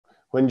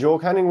when Joe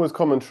Canning was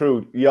coming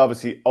through, you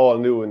obviously all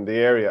knew in the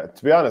area.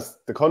 To be honest,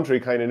 the country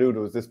kind of knew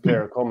there was this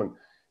player coming.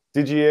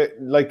 Did you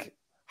like?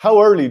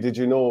 How early did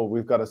you know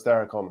we've got a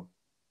star coming?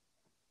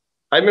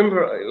 I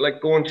remember like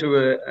going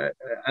to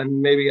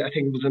and maybe I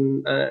think it was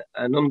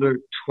an under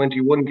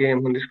 21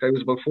 game when this guy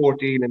was about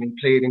 14 and he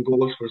played in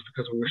goals for us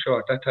because we were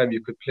short. That time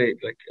you could play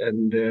like,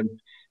 and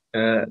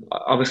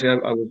obviously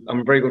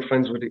I'm very good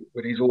friends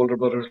with his older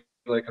brothers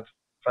like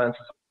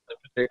Francis in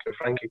particular,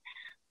 Frankie.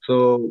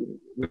 So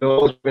we've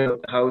always been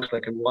at the house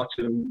like and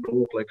watching him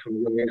grow up like from a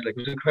young age. Like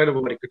it was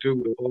incredible what he could do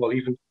with the ball,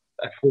 even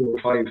at 4 or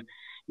 5.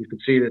 You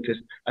could see that this,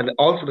 and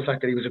also the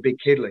fact that he was a big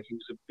kid, like he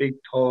was a big,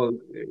 tall,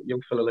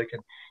 young fella, like,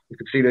 and you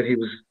could see that he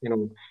was,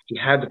 he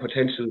had the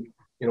potential,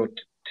 to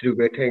do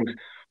great things.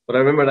 But I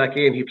remember that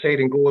game he played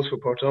in goals for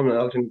Portumna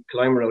out in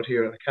Clymer out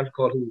here. I can't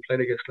recall who he played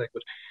against, like,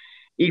 but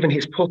even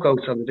his puck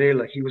outs on the day,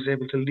 like he was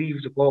able to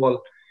leave the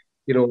ball,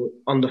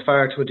 on the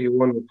far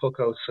 21 with puck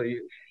outs. So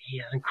he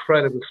had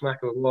incredible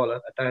smack of a ball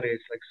at that age,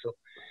 like so.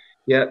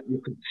 Yeah,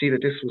 you could see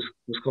that this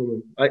was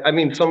coming. I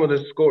mean, some of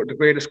the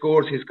greatest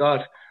scores he's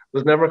got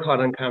was never caught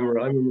on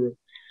camera. I remember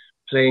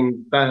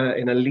playing Baha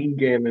in a league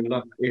game in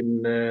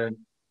the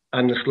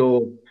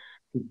slow.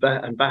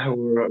 And Baha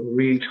were a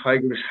real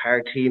tigerish,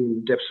 hard team in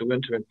the depths of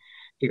winter. And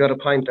he got a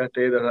pint that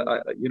day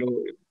that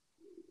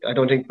I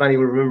don't think many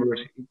will remember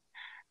it.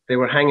 They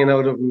were hanging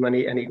out of him, and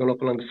he gone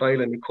up along the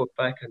sideline. He cut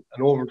back and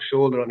over his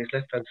shoulder on his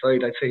left hand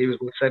side. I'd say he was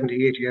about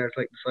 70, 80 yards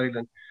like the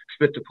sideline,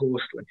 split the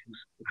post. Like it was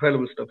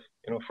incredible stuff,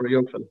 for a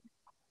young fella.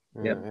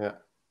 Yeah. Yeah.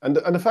 And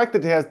the fact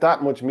that he has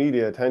that much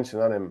media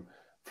attention on him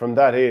from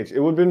that age, it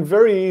would have been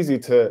very easy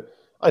to,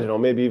 I don't know,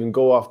 maybe even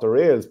go off the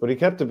rails, but he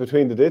kept it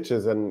between the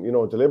ditches and,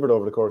 delivered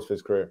over the course of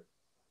his career.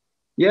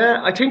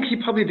 Yeah, I think he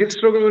probably did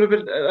struggle a little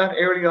bit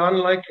early on,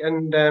 like,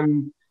 and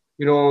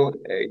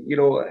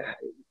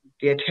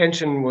the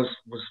attention was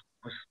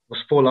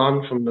full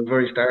on from the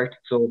very start.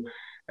 So,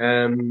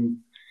 um,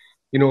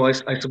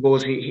 I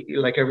suppose he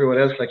like everyone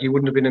else, like he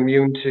wouldn't have been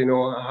immune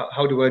to,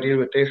 how do I deal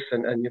with this,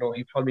 and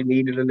he probably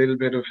needed a little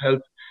bit of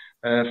help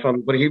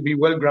but he'd be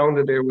well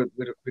grounded there with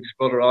his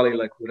brother Ollie,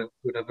 like would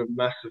have a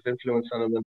massive influence on him.